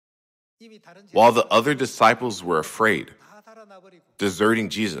While the other disciples were afraid, deserting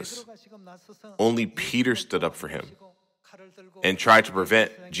Jesus, only Peter stood up for him and tried to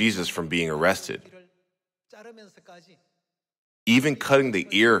prevent Jesus from being arrested, even cutting the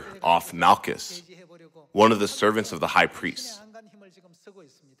ear off Malchus, one of the servants of the high priest.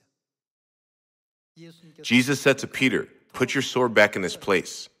 Jesus said to Peter, "Put your sword back in its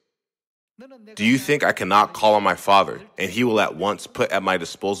place. Do you think I cannot call on my Father, and he will at once put at my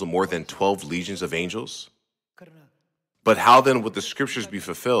disposal more than 12 legions of angels? But how then would the scriptures be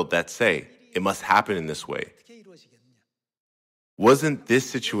fulfilled that say, it must happen in this way? Wasn't this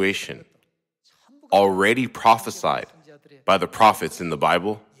situation already prophesied by the prophets in the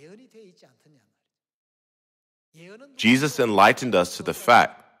Bible?" Jesus enlightened us to the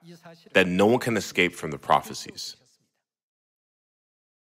fact that no one can escape from the prophecies.